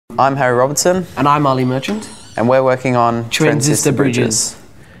I'm Harry Robertson. And I'm Ali Merchant. And we're working on transistor bridges.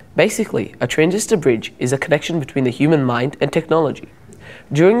 Basically, a transistor bridge is a connection between the human mind and technology.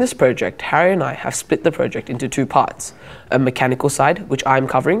 During this project, Harry and I have split the project into two parts, a mechanical side, which I'm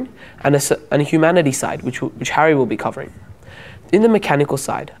covering, and a humanity side, which Harry will be covering. In the mechanical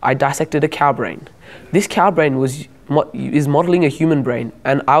side, I dissected a cow brain. This cow brain is modeling a human brain,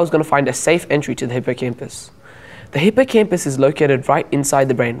 and I was going to find a safe entry to the hippocampus. The hippocampus is located right inside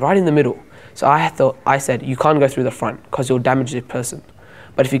the brain, right in the middle. So I said, you can't go through the front because you'll damage the person.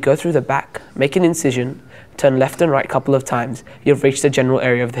 But if you go through the back, make an incision, turn left and right a couple of times, you've reached the general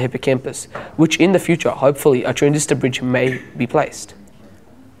area of the hippocampus, which in the future, hopefully, a transistor bridge may be placed.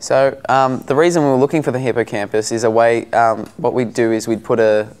 So the reason we were looking for the hippocampus is a way, what we'd do is we'd put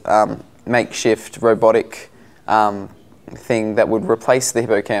a makeshift robotic thing that would replace the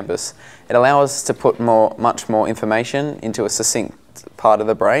hippocampus. It allows us to put much more information into a succinct part of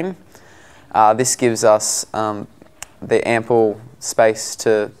the brain. This gives us the ample space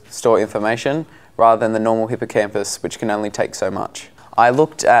to store information rather than the normal hippocampus, which can only take so much. I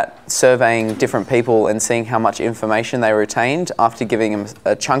looked at surveying different people and seeing how much information they retained after giving them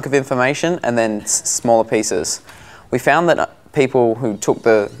a chunk of information and then smaller pieces. We found that people who took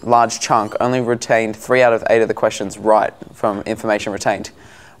the large chunk only retained 3 out of 8 of the questions right from information retained,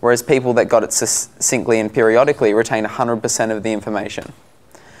 whereas people that got it succinctly and periodically retained 100% of the information.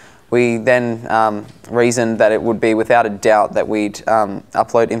 We then reasoned that it would be without a doubt that we'd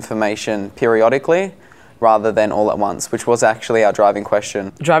upload information periodically rather than all at once, which was actually our driving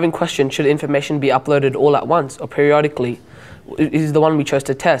question. The driving question, should information be uploaded all at once or periodically, is the one we chose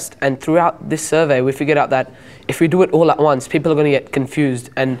to test. And throughout this survey, we figured out that if we do it all at once, people are going to get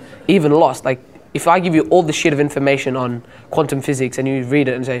confused and even lost. Like, if I give you all the sheet of information on quantum physics and you read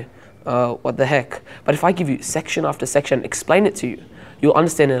it and say, what the heck? But if I give you section after section, explain it to you, you'll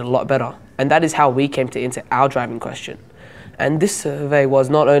understand it a lot better. And that is how we came to answer our driving question. And this survey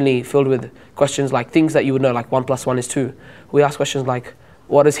was not only filled with questions like things that you would know, like 1 + 1 is 2. We asked questions like,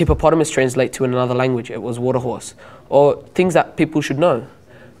 what does hippopotamus translate to in another language? It was water horse. Or things that people should know,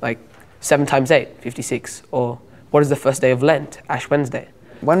 like 7 × 8, 56. Or what is the first day of Lent, Ash Wednesday?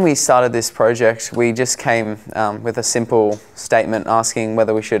 When we started this project, we just came with a simple statement asking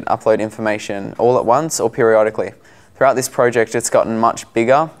whether we should upload information all at once or periodically. Throughout this project, it's gotten much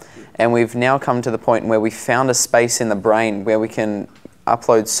bigger, and we've now come to the point where we found a space in the brain where we can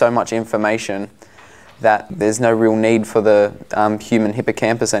upload so much information that there's no real need for the human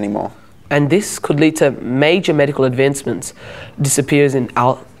hippocampus anymore. And this could lead to major medical advancements, disappears in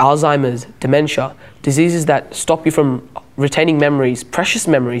Alzheimer's, dementia, diseases that stop you from retaining memories, precious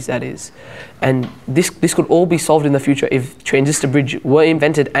memories that is. And this could all be solved in the future if transistor bridge were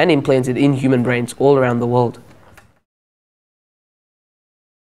invented and implanted in human brains all around the world.